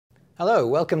Hello,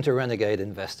 welcome to Renegade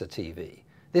Investor TV.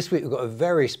 This week we've got a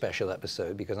very special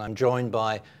episode because I'm joined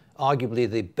by arguably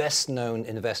the best known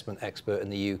investment expert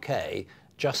in the UK,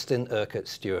 Justin Urquhart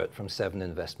Stewart from Seven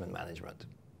Investment Management.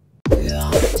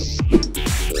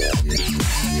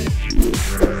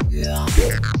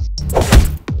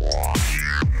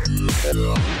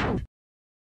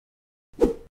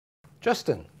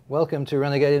 Justin, welcome to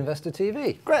Renegade Investor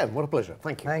TV. Graham, what a pleasure.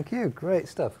 Thank you. Thank you. Great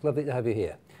stuff. Lovely to have you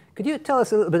here. Could you tell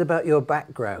us a little bit about your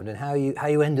background and how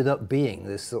you ended up being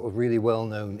this sort of really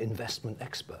well-known investment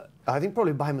expert? I think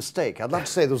probably by mistake. I'd love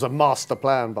to say there was a master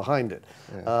plan behind it,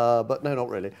 but no, not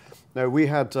really. No, we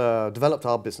had developed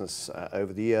our business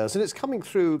over the years, and it's coming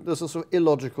through, there's a sort of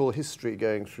illogical history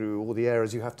going through all the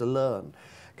areas you have to learn,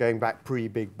 going back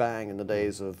pre-Big Bang in the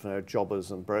days of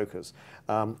jobbers and brokers,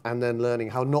 and then learning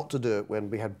how not to do it when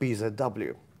we had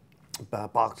BZW,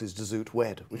 Barclays de Zoete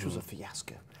Wed, which was a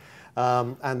fiasco.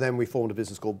 And then we formed a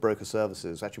business called Broker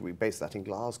Services. Actually, we based that in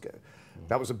Glasgow.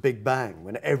 That was a big bang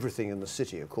when everything in the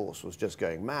city, of course, was just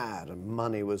going mad and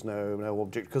money was no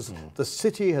object, because the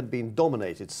city had been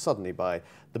dominated suddenly by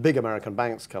the big American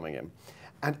banks coming in.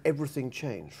 And everything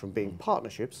changed from being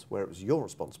partnerships, where it was your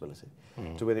responsibility,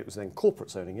 to when it was then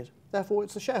corporates owning it. Therefore,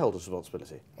 it's the shareholders'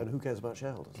 responsibility. And who cares about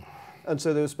shareholders? And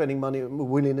so they were spending money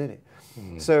willy-nilly.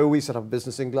 So we set up a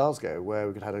business in Glasgow where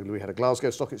we had a Glasgow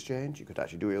Stock Exchange. You could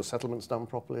actually do your settlements done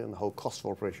properly, and the whole cost of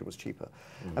operation was cheaper,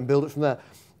 and build it from there.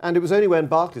 And it was only when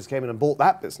Barclays came in and bought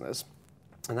that business,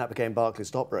 and that became Barclays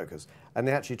Stockbrokers, and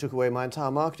they actually took away my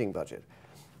entire marketing budget.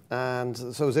 And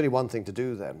so there was only one thing to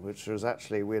do then, which was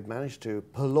actually we had managed to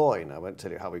purloin, I won't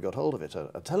tell you how we got hold of it,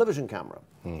 a television camera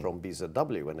from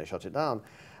BZW when they shut it down.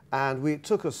 And it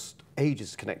took us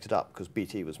ages to connect it up because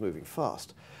BT was moving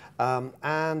fast.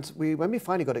 And when we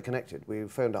finally got it connected, we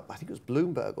phoned up, I think it was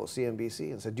Bloomberg or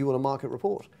CNBC, and said, do you want a market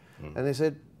report? And they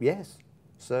said, yes.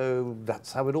 So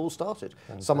that's how it all started.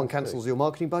 Fantastic. Someone cancels your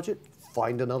marketing budget,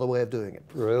 find another way of doing it.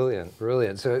 Brilliant,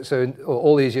 brilliant. So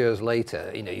all these years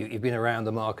later, you've been around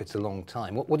the markets a long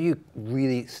time. What do you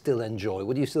really still enjoy?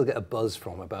 What do you still get a buzz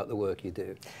from about the work you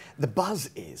do? The buzz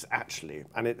is actually,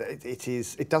 and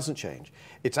it doesn't change,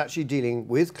 it's actually dealing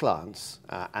with clients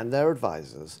and their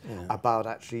advisors about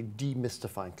actually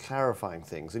demystifying, clarifying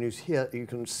things. And you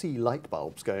can see light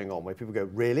bulbs going on where people go,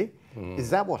 really? Is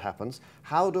that what happens?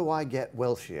 How do I get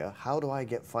wealthier? How do I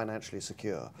get financially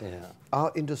secure?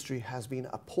 Our industry has been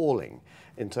appalling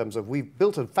in terms of we've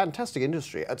built a fantastic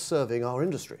industry at serving our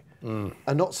industry and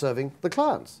not serving the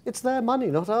clients. It's their money,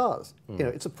 not ours.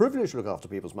 It's a privilege to look after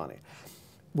people's money.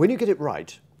 When you get it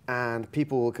right, and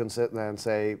people can sit there and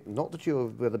say, not that you're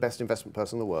the best investment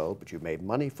person in the world, but you've made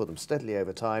money for them steadily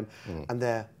over time, and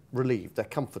they're relieved, they're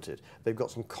comforted, they've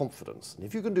got some confidence. And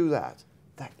if you can do that,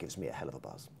 that gives me a hell of a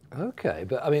buzz. Okay,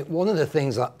 but I mean, one of the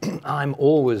things that I'm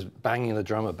always banging the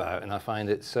drum about, and I find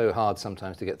it so hard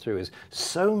sometimes to get through, is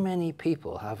so many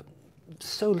people have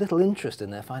so little interest in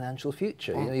their financial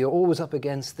future. You're always up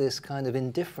against this kind of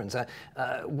indifference.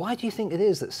 Why do you think it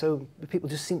is that people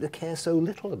just seem to care so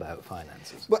little about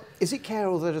finances? Well, is it care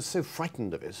or they're just so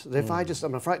frightened of it? If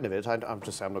I'm not frightened of it, I'm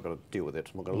just saying I'm not going to deal with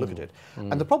it, I'm not going to look at it.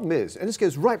 And the problem is, and this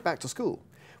goes right back to school,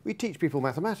 we teach people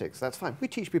mathematics, that's fine. We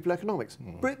teach people economics.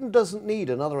 Britain doesn't need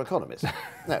another economist.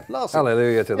 No, last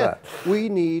Hallelujah to that. We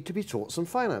need to be taught some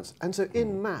finance. And so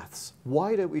in maths,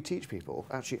 why don't we teach people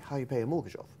actually how you pay a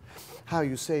mortgage off, how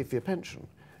you save for your pension?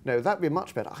 No, that'd be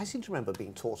much better. I seem to remember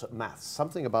being taught at maths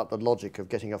something about the logic of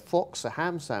getting a fox, a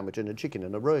ham sandwich and a chicken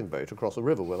in a rowing boat across a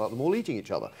river without them all eating each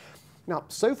other. Now,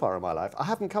 so far in my life, I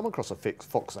haven't come across a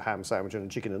fox, a ham sandwich and a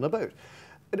chicken in a boat.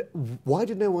 Why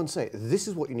did no one say, this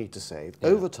is what you need to save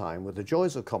over time with the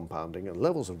joys of compounding and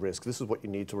levels of risk, this is what you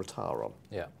need to retire on?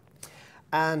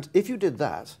 And if you did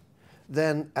that,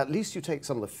 then at least you take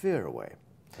some of the fear away.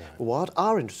 What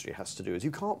our industry has to do is you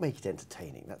can't make it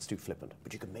entertaining, that's too flippant,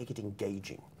 but you can make it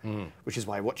engaging, which is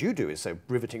why what you do is so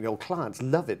riveting. Your clients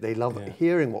love it, they love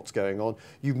hearing what's going on.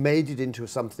 You've made it into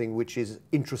something which is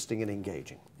interesting and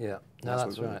engaging. No,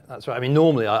 that's right. That's right. I mean,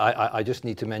 normally I just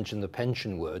need to mention the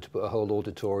pension word to put a whole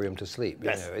auditorium to sleep.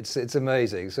 It's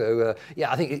amazing. So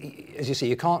yeah, I think, as you see,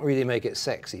 you can't really make it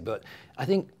sexy, but I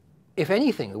think, if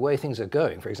anything, the way things are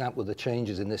going, for example, the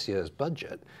changes in this year's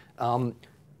budget,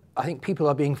 I think people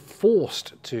are being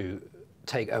forced to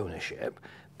take ownership,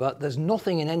 but there's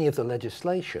nothing in any of the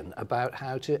legislation about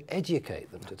how to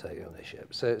educate them to take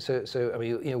ownership. So I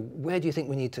mean, where do you think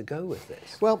we need to go with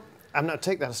this? Well, I'm going to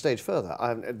take that a stage further.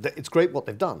 It's great what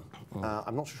they've done.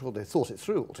 I'm not sure they thought it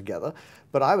through altogether,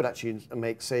 but I would actually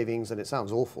make savings, and it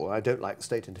sounds awful, I don't like the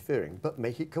state interfering, but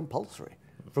make it compulsory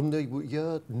from the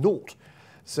year naught.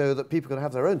 so that people can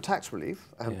have their own tax relief,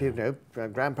 and people,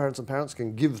 grandparents and parents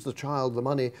can give the child the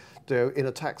money in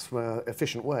a tax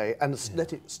efficient way, and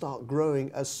let it start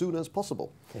growing as soon as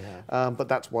possible. But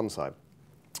that's one side.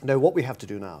 No, what we have to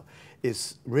do now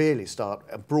is really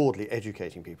start broadly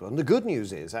educating people. And the good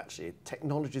news is, actually,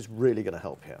 technology is really going to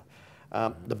help here.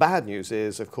 The bad news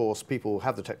is, of course, people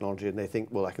have the technology and they think,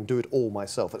 well, I can do it all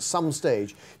myself. At some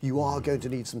stage, you are going to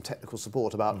need some technical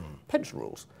support about pension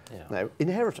rules,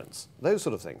 inheritance, those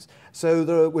sort of things.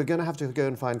 So we're going to have to go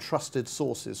and find trusted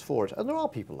sources for it. And there are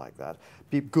people like that,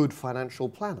 good financial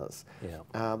planners.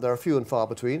 There are few and far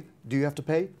between. Do you have to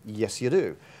pay? Yes, you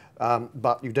do.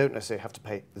 But you don't necessarily have to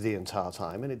pay the entire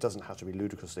time, and it doesn't have to be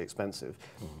ludicrously expensive.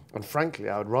 And frankly,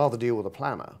 I would rather deal with a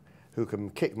planner who can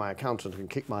kick my accountant and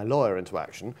kick my lawyer into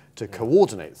action to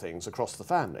coordinate things across the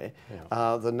family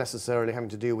than necessarily having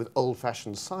to deal with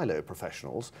old-fashioned silo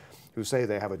professionals who say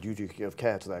they have a duty of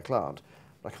care to their client.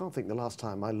 But I can't think the last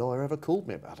time my lawyer ever called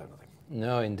me about anything.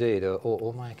 No, indeed,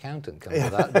 or my accountant comes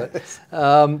with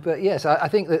that. But yes, I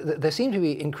think that there seem to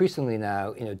be increasingly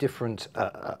now, different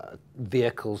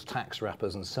vehicles, tax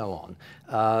wrappers, and so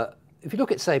on. If you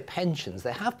look at, say, pensions,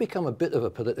 they have become a bit of a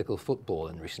political football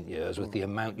in recent years with the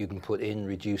amount you can put in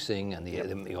reducing and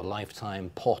your lifetime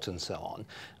pot and so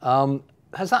on.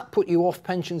 Has that put you off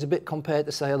pensions a bit compared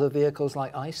to, say, other vehicles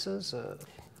like ISAs?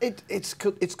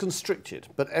 It's constricted,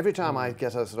 but every time I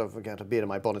get a bee in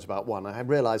my bonnet about one, I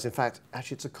realise, in fact,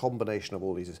 actually it's a combination of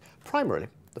all these. Primarily,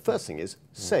 the first thing is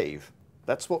save.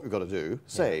 That's what we've got to do,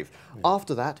 save.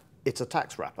 After that, it's a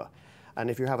tax wrapper. And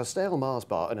if you have a stale Mars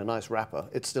bar and a nice wrapper,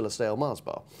 it's still a stale Mars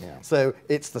bar. So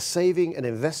it's the saving and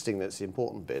investing that's the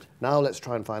important bit. Now let's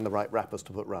try and find the right wrappers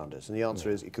to put around it. And the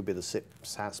answer is, it could be the SIP,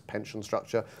 SAS pension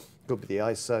structure, it could be the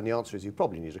ISA, and the answer is you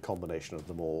probably need a combination of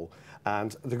them all.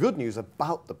 And the good news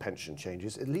about the pension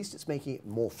changes, at least it's making it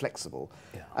more flexible.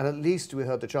 And at least we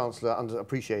heard the Chancellor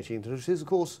appreciating that it is, of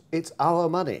course, it's our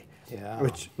money,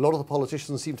 which a lot of the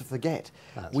politicians seem to forget.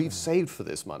 We've saved for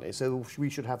this money, so we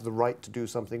should have the right to do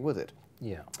something with it.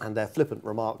 And their flippant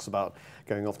remarks about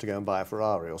going off to go and buy a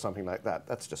Ferrari or something like that,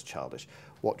 that's just childish.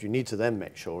 What you need to then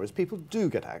make sure is people do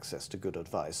get access to good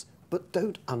advice, but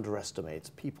don't underestimate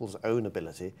people's own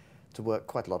ability to work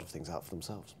quite a lot of things out for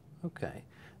themselves. Okay.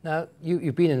 Now,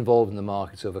 you've been involved in the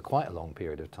markets over quite a long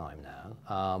period of time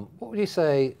now. What would you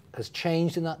say has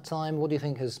changed in that time? What do you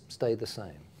think has stayed the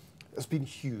same? There's been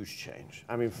huge change.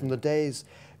 I mean, from the days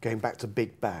going back to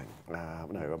Big Bang,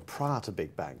 prior to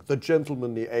Big Bang, the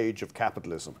gentlemanly age of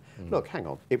capitalism. Look, hang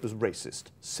on, it was racist,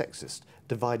 sexist,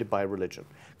 divided by religion,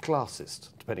 classist,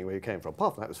 depending where you came from.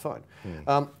 Apart from that, it was fine.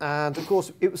 And of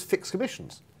course, it was fixed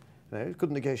commissions. You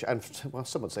couldn't negotiate, and well,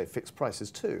 some would say fixed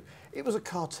prices too. It was a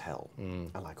cartel,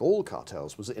 and like all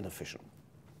cartels, was inefficient.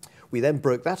 We then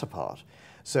broke that apart.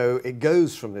 So it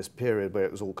goes from this period where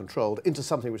it was all controlled into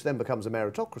something which then becomes a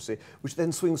meritocracy, which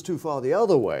then swings too far the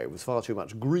other way, with far too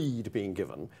much greed being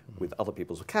given with other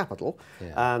people's capital,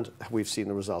 and we've seen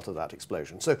the result of that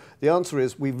explosion. So the answer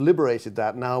is, we've liberated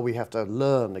that, now we have to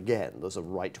learn again there's a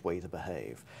right way to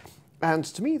behave. And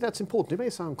to me, that's important. It may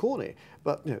sound corny,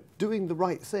 but doing the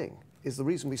right thing is the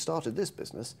reason we started this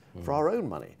business, for our own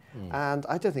money. And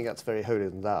I don't think that's very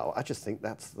holier than thou. I just think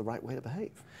that's the right way to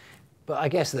behave. But I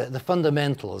guess the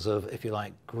fundamentals of, if you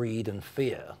like, greed and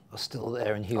fear are still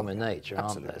there in human nature,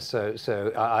 aren't there?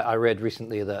 So I read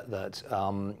recently that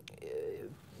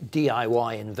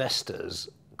DIY investors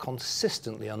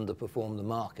consistently underperform the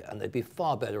market, and they'd be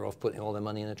far better off putting all their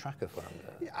money in a tracker fund.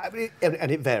 I mean, and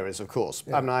it varies, of course.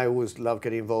 I mean, I always loved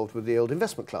getting involved with the old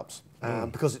investment clubs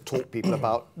because it taught people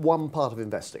about one part of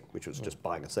investing, which was just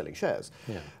buying and selling shares.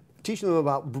 Teaching them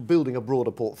about building a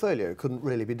broader portfolio couldn't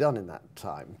really be done in that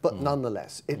time, but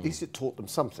nonetheless, at least it taught them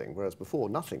something, whereas before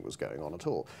nothing was going on at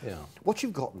all. What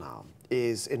you've got now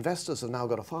is investors have now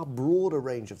got a far broader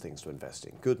range of things to invest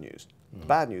in. Good news. The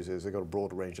bad news is they've got a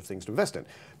broader range of things to invest in,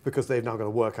 because they've now got to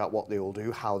work out what they all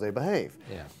do, how they behave.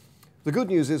 The good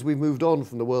news is we've moved on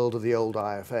from the world of the old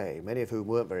IFA, many of whom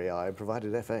weren't very I,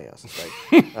 provided FA, I suspect,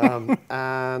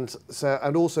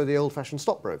 and also the old-fashioned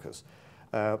stockbrokers.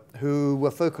 Who were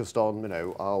focused on,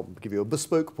 I'll give you a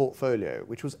bespoke portfolio,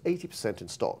 which was 80% in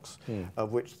stocks,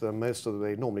 of which they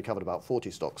normally covered about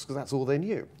 40 stocks, because that's all they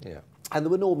knew. And there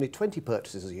were normally 20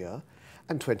 purchases a year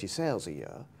and 20 sales a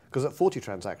year, because at 40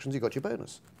 transactions, you got your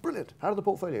bonus. Brilliant. How did the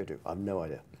portfolio do? I have no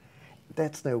idea.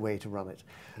 That's no way to run it.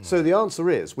 So the answer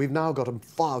is, we've now got a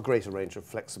far greater range of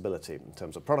flexibility in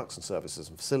terms of products and services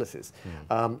and facilities.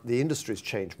 The industry's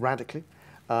changed radically.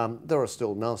 There are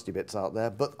still nasty bits out there,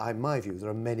 but in my view, there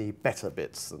are many better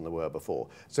bits than there were before.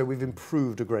 So we've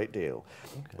improved a great deal.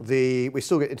 Okay. We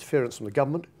still get interference from the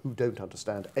government, who don't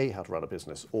understand, A, how to run a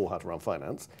business or how to run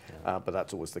finance, but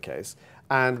that's always the case,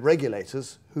 and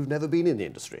regulators who've never been in the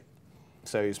industry.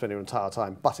 So you spend your entire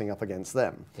time butting up against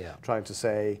them, trying to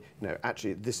say,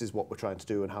 actually, this is what we're trying to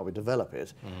do and how we develop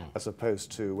it, as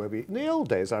opposed to where in the old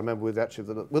days, I remember with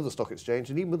the stock exchange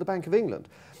and even with the Bank of England,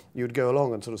 you would go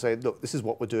along and sort of say, look, this is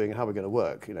what we're doing and how we're going to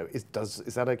work. Is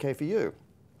that okay for you?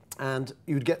 And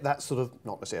you'd get that sort of,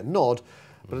 not necessarily a nod,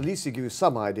 but at least you give you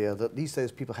some idea that these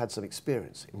days people had some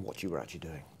experience in what you were actually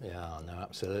doing. Yeah, no,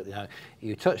 absolutely. Now,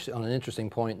 you touched on an interesting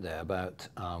point there about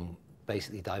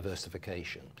basically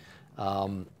diversification.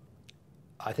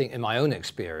 I think in my own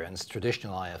experience,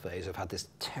 traditional IFAs have had this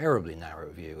terribly narrow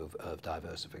view of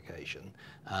diversification,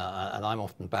 and I'm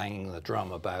often banging the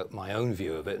drum about my own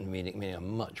view of it, and meaning a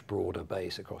much broader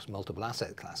base across multiple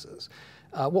asset classes.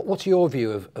 What's your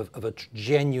view of a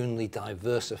genuinely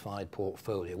diversified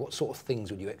portfolio? What sort of things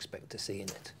would you expect to see in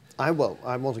it? I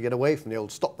want to get away from the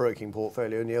old stockbroking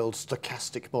portfolio and the old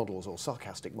stochastic models or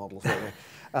sarcastic models,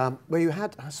 where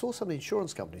I saw some of the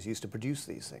insurance companies used to produce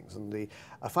these things, and the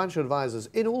financial advisors,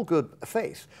 in all good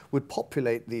faith, would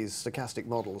populate these stochastic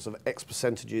models of X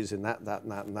percentages in that,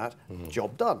 and that,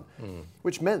 job done.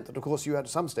 Which meant that, of course, at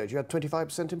some stage you had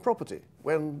 25% in property,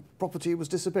 when property was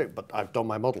disappearing. But I've done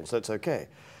my model, so it's okay.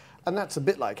 And that's a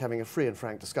bit like having a free and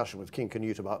frank discussion with King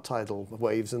Canute about tidal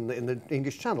waves in the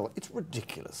English Channel. It's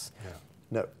ridiculous. Yeah.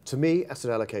 No, to me,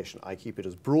 asset allocation, I keep it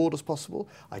as broad as possible.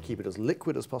 I keep it as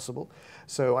liquid as possible.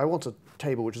 So I want a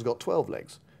table which has got 12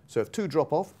 legs. So if 2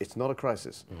 drop off, it's not a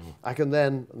crisis. I can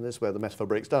then, and this is where the metaphor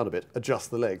breaks down a bit, adjust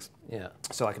the legs. Yeah.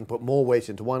 So I can put more weight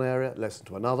into one area, less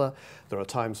into another. There are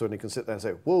times when you can sit there and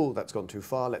say, whoa, that's gone too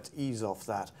far, let's ease off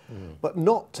that. But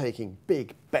not taking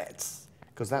big bets,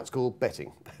 because that's called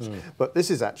betting. But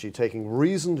this is actually taking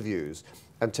reasoned views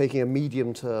and taking a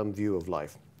medium-term view of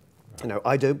life. Right.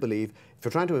 I don't believe, if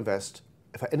you're trying to invest,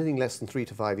 if anything less than 3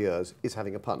 to 5 years is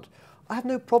having a punt. I have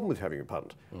no problem with having a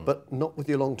punt, but not with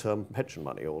your long-term pension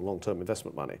money or long-term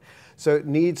investment money. So it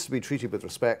needs to be treated with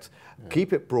respect,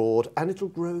 keep it broad, and it'll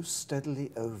grow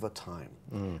steadily over time.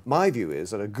 My view is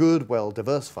that a good,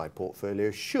 well-diversified portfolio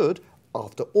should,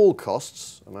 after all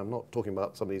costs, and I'm not talking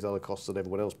about some of these other costs that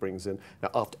everyone else brings in, now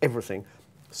after everything,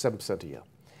 7% a year.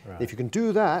 Right. If you can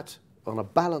do that on a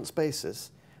balanced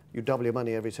basis, you double your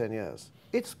money every 10 years.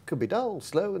 It could be dull,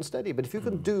 slow and steady, but if you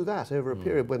can do that over a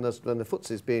period when the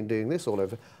FTSE's been doing this all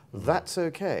over, that's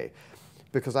okay.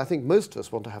 Because I think most of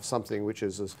us want to have something which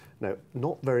is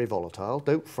not very volatile,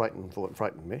 don't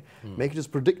frighten me, make it as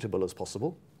predictable as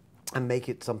possible, and make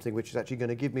it something which is actually going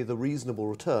to give me the reasonable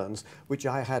returns which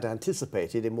I had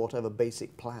anticipated in whatever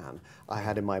basic plan I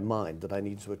had in my mind that I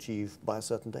needed to achieve by a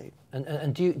certain date.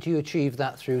 And do you achieve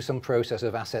that through some process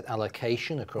of asset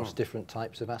allocation across different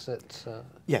types of assets?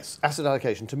 Yes, asset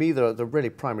allocation. To me, there are really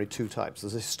primarily 2 types.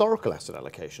 There's historical asset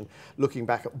allocation, looking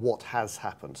back at what has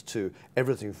happened to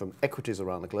everything from equities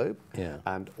around the globe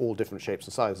and all different shapes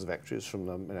and sizes of equities, from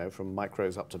from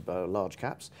micros up to large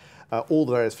caps, all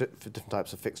the various different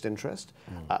types of fixed interest,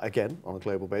 again, on a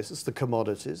global basis, the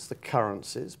commodities, the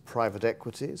currencies, private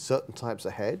equities, certain types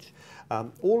of hedge.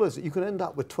 All those, you can end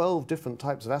up with 12 different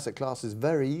types of asset classes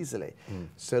very easily,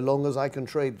 so long as I can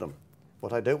trade them.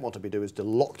 What I don't want to be doing is to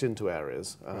locked into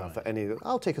areas for any.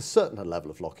 I'll take a certain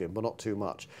level of lock-in, but not too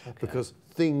much, because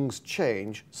things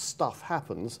change, stuff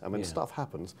happens, and when stuff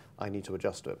happens, I need to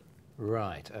adjust to it.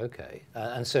 Right. Okay.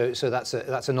 And so that's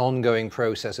an ongoing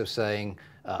process of saying.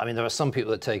 I mean, there are some people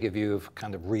that take a view of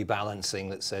kind of rebalancing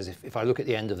that says if I look at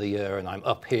the end of the year and I'm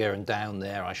up here and down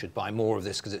there, I should buy more of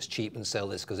this because it's cheap and sell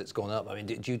this because it's gone up. I mean,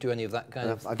 do you do any of that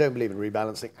kind of? I don't believe in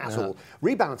rebalancing at all.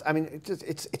 Rebalance. I mean,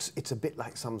 it's a bit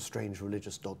like some strange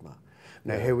religious dogma.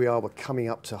 Now here we are. We're coming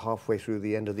up to halfway through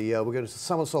the end of the year. We're going to the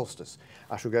summer solstice.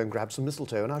 I shall go and grab some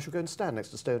mistletoe, and I shall go and stand next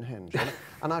to Stonehenge,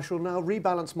 and I shall now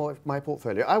rebalance my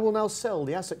portfolio. I will now sell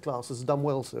the asset class that's done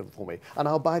well for me, and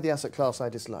I'll buy the asset class I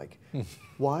dislike.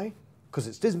 Why? Because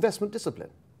it's investment discipline.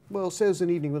 Well, so is an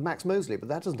evening with Max Mosley, but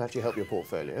that doesn't actually help your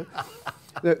portfolio.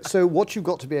 So what you've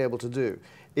got to be able to do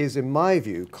is, in my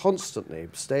view, constantly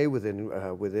stay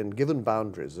within given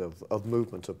boundaries of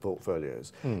movement of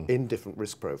portfolios in different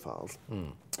risk profiles.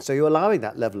 So you're allowing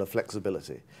that level of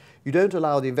flexibility. You don't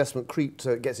allow the investment creep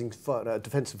so a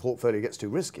defensive portfolio gets too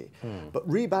risky. But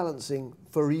rebalancing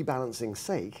for rebalancing's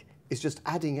sake is just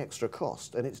adding extra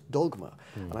cost, and it's dogma,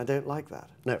 and I don't like that.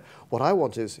 No, what I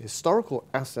want is historical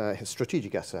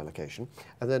strategic asset allocation,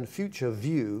 and then future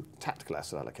view tactical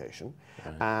asset allocation.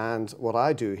 And what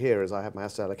I do here is I have my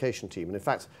asset allocation team, and in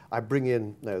fact, I bring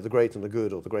in the great and the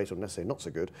good, or the great or necessarily not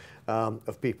so good,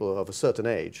 of people of a certain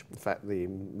age. In fact, the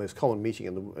most common meeting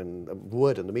and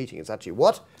word in the meeting is actually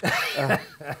what?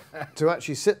 To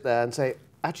actually sit there and say,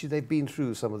 actually, they've been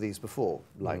through some of these before,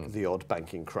 like the odd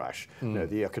banking crash,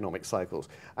 the economic cycles,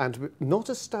 and not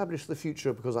establish the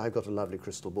future because I've got a lovely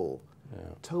crystal ball. Yeah.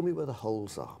 Tell me where the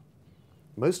holes are.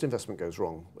 Most investment goes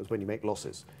wrong is when you make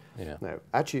losses. Yeah. Now,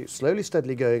 actually, slowly,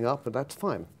 steadily going up, and that's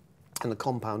fine. And the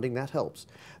compounding, that helps.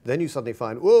 Then you suddenly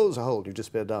find, whoa, there's a hole, you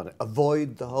just bear down it.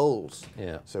 Avoid the holes.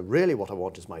 Yeah. So really what I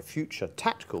want is my future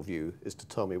tactical view is to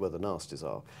tell me where the nasties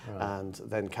are, and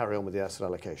then carry on with the asset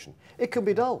allocation. It can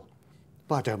be dull.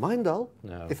 But I don't mind dull.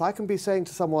 No. If I can be saying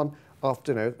to someone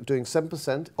after doing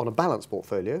 7% on a balanced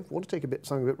portfolio, if you want to take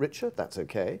something a bit richer, that's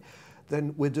okay,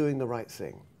 then we're doing the right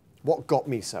thing. What got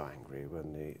me so angry,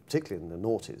 particularly in the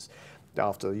noughties,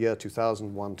 after the year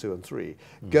 2001, 2 and 3,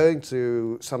 going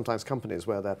to sometimes companies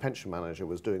where their pension manager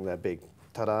was doing their big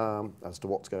ta-da as to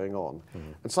what's going on,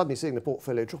 and suddenly seeing the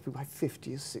portfolio dropping by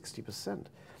 50 or 60%.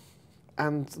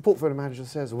 And the portfolio manager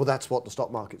says, well, that's what the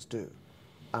stock markets do.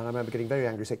 And I remember getting very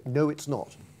angry, saying, no, it's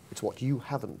not. It's what you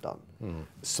haven't done.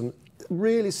 Some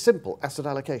really simple asset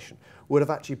allocation would have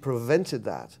actually prevented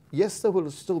that. Yes, there would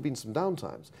have still been some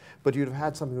downtimes, but you'd have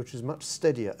had something which is much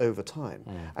steadier over time.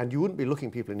 And you wouldn't be looking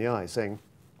people in the eye saying,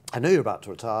 I know you're about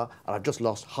to retire, and I've just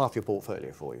lost half your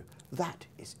portfolio for you. That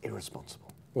is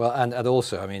irresponsible. Well, and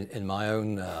also, I mean, in my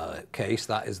own case,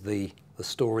 that is the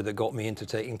story that got me into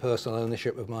taking personal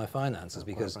ownership of my finances,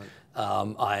 because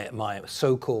my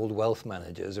so-called wealth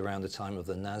managers around the time of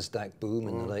the NASDAQ boom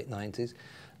in the late 90s,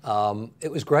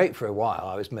 it was great for a while.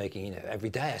 I was making, every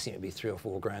day I seemed to be 3 or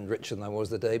 4 grand richer than I was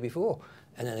the day before.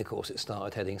 And then, of course, it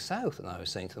started heading south, and I was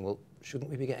saying to them, well, shouldn't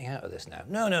we be getting out of this now?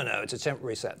 No, it's a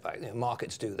temporary setback.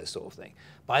 Markets do this sort of thing.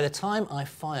 By the time I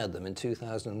fired them in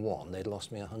 2001, they'd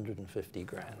lost me 150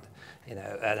 grand. And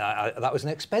that was an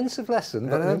expensive lesson,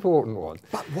 but an important one.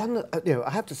 But one that, I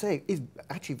have to say, is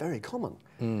actually very common.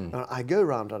 I go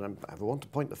around and I want to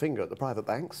point the finger at the private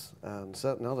banks and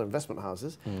certain other investment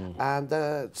houses, and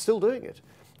they're still doing it.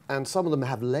 And some of them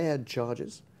have layered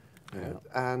charges. Yeah.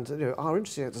 And our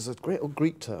interesting, there's a great old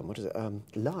Greek term, what is it?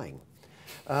 Lying.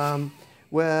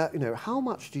 Where, how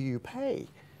much do you pay?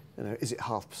 Is it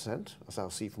 0.5%? As I'll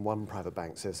see from one private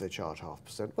bank says they charge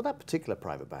 0.5%. Well, that particular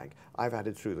private bank, I've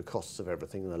added through the costs of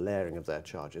everything and the layering of their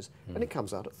charges, and it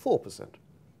comes out at 4%.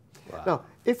 Wow. Now,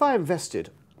 if I invested,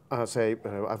 say,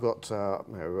 I've got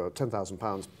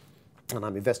 £10,000 and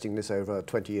I'm investing this over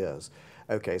 20 years,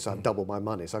 okay, so I've doubled my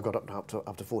money, so I've got up to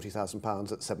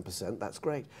 £40,000 at 7%, that's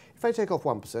great. If I take off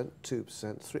 1%,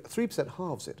 2%, 3%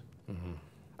 halves it.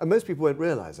 And most people won't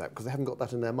realise that because they haven't got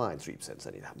that in their mind. 3% is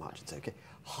only that much, it's okay.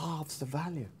 Halves the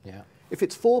value. Yeah. If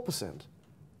it's 4%,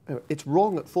 it's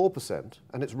wrong at 4%,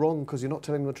 and it's wrong because you're not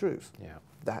telling the truth. Yeah.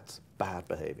 That's bad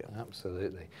behaviour.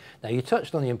 Absolutely. Now, you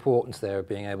touched on the importance there of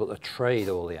being able to trade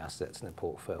all the assets in a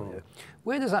portfolio.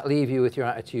 Where does that leave you with your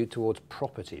attitude towards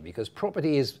property? Because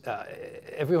property is,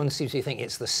 everyone seems to think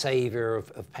it's the saviour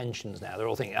of pensions now. They're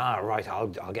all thinking, right, I'll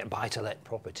get buy-to-let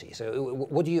property. So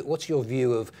what's your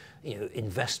view of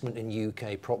investment in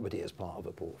UK property as part of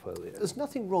a portfolio? There's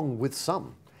nothing wrong with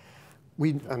some.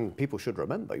 And people should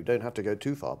remember, you don't have to go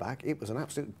too far back, it was an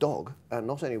absolute dog, and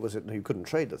not only was it you couldn't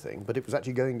trade the thing, but it was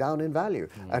actually going down in value.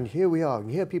 And here we are, and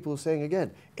here people are saying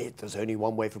again, there's only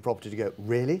one way for property to go.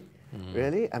 Really?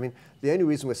 Really? I mean, the only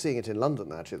reason we're seeing it in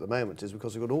London actually at the moment is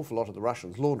because we've got an awful lot of the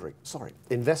Russians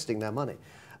investing their money.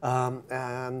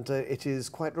 And it is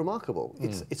quite remarkable.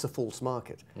 It's a false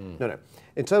market. No.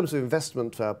 In terms of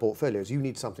investment portfolios, you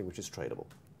need something which is tradable.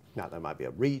 Now, there might be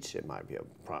a REIT, it might be a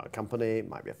private company, it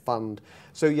might be a fund.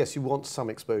 So, yes, you want some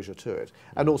exposure to it.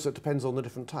 And also, it depends on the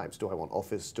different types. Do I want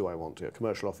office? Do I want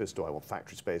commercial office? Do I want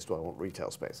factory space? Do I want retail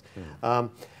space? And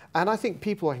I think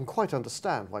I can quite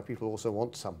understand why people also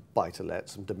want some buy-to-let,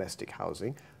 some domestic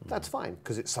housing. That's fine,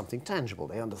 because it's something tangible.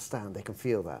 They understand, they can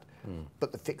feel that.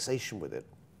 But the fixation with it,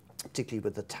 particularly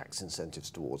with the tax incentives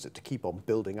towards it, to keep on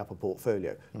building up a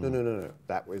portfolio, no.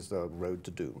 That was the road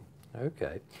to doom.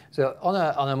 Okay. So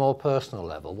on a more personal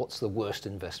level, what's the worst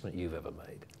investment you've ever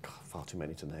made? God, far too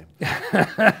many to name.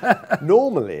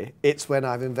 Normally, it's when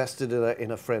I've invested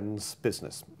in a friend's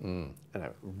business. I mean,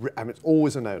 it's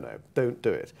always a no-no. Don't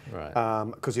do it. Right.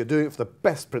 Because you're doing it for the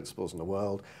best principles in the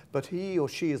world, but he or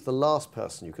she is the last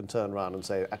person you can turn around and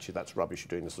say, actually, that's rubbish, you're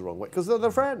doing this the wrong way, because they're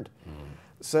their friend.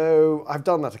 So I've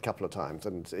done that a couple of times,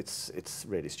 and it's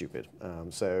really stupid.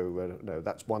 No,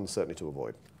 that's one certainly to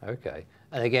avoid. Okay.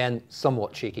 And again,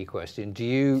 somewhat cheeky question. Do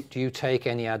you take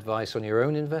any advice on your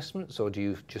own investments, or do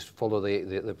you just follow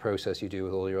the process you do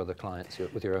with all your other clients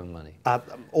with your own money?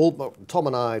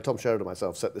 Tom Sherwood and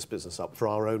myself set this business up for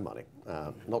our own money.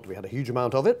 Not that we had a huge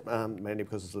amount of it, mainly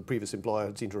because the previous employer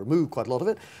had seemed to remove quite a lot of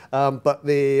it,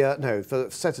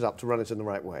 set it up to run it in the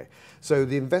right way. So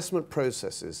the investment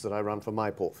processes that I run for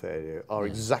my portfolio are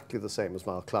exactly the same as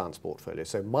my client's portfolio.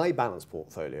 So my balanced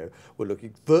portfolio will look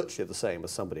virtually the same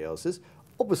as somebody else's.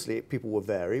 Obviously, people will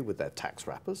vary with their tax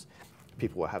wrappers.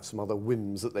 People will have some other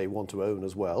whims that they want to own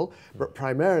as well. But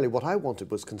primarily what I wanted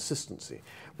was consistency.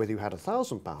 Whether you had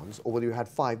 £1,000 or whether you had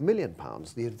 £5 million,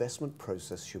 the investment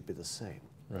process should be the same.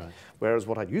 Right. Whereas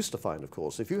what I used to find, of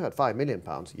course, if you had £5 million,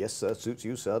 yes, sir, suits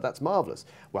you, sir, that's marvellous.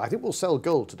 Well, I think we'll sell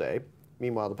gold today.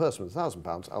 Meanwhile, the person with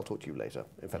 £1,000, I'll talk to you later.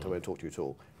 In fact, I won't talk to you at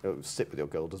all. Sit with your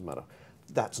gold, doesn't matter.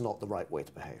 That's not the right way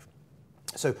to behave.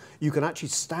 So you can actually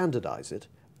standardise it,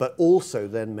 but also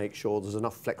then make sure there's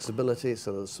enough flexibility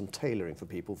so there's some tailoring for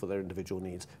people for their individual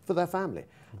needs, for their family.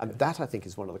 Okay. And that, I think,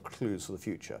 is one of the clues for the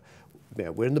future.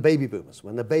 We're in the baby boomers.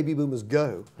 When the baby boomers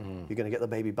go, you're going to get the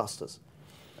baby busters.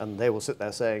 And they will sit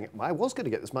there saying, I was going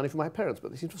to get this money from my parents,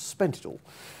 but they seem to have spent it all.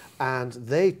 And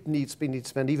they need to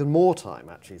spend even more time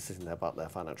actually sitting there about their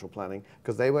financial planning,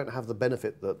 because they won't have the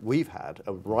benefit that we've had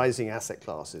of rising asset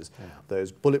classes,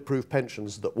 those bulletproof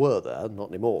pensions that were there, not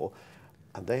anymore,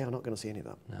 and they are not going to see any of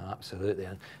that. No, absolutely.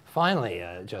 And finally,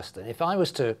 Justin, if I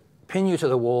was to pin you to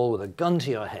the wall with a gun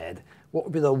to your head, what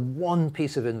would be the one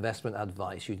piece of investment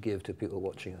advice you'd give to people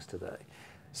watching us today?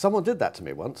 Someone did that to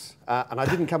me once, and I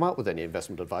didn't come up with any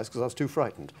investment advice because I was too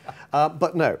frightened.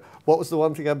 But no, what was the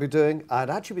one thing I'd be doing? I'd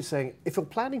actually be saying, if you're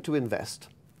planning to invest,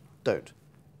 don't.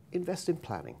 Invest in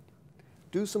planning.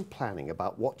 Do some planning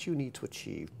about what you need to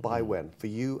achieve by when for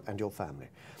you and your family.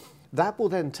 That will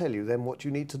then tell you then what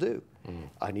you need to do.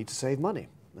 I need to save money.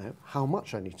 How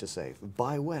much I need to save,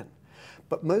 by when.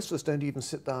 But most of us don't even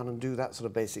sit down and do that sort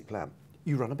of basic plan.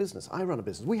 You run a business, I run a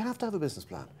business. We have to have a business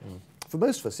plan. For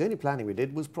most of us, the only planning we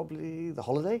did was probably the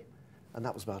holiday, and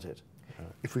that was about it.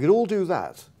 If we could all do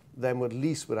that, then at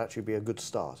least would actually be a good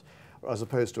start, as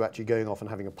opposed to actually going off and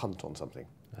having a punt on something.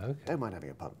 Okay. Don't mind having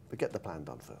a punt, but get the plan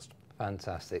done first.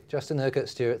 Fantastic. Justin Urquhart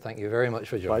Stewart, thank you very much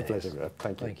for joining us. My pleasure.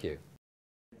 Thank you. Thank you.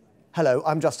 Hello,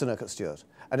 I'm Justin Urquhart Stewart,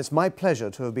 and it's my pleasure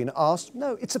to have been asked,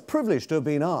 no, it's a privilege to have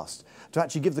been asked, to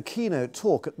actually give the keynote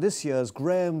talk at this year's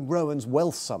Rowan's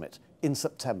Wealth Summit in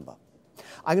September.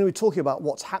 I'm going to be talking about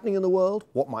what's happening in the world,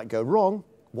 what might go wrong,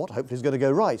 what hopefully is going to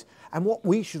go right, and what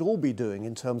we should all be doing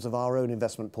in terms of our own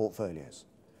investment portfolios.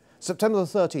 September the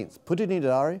 13th, put it in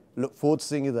your diary, look forward to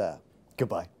seeing you there.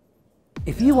 Goodbye.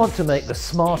 If you want to make the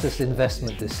smartest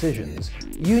investment decisions,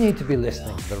 you need to be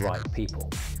listening to the right people.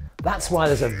 That's why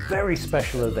there's a very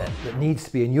special event that needs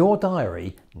to be in your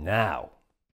diary now.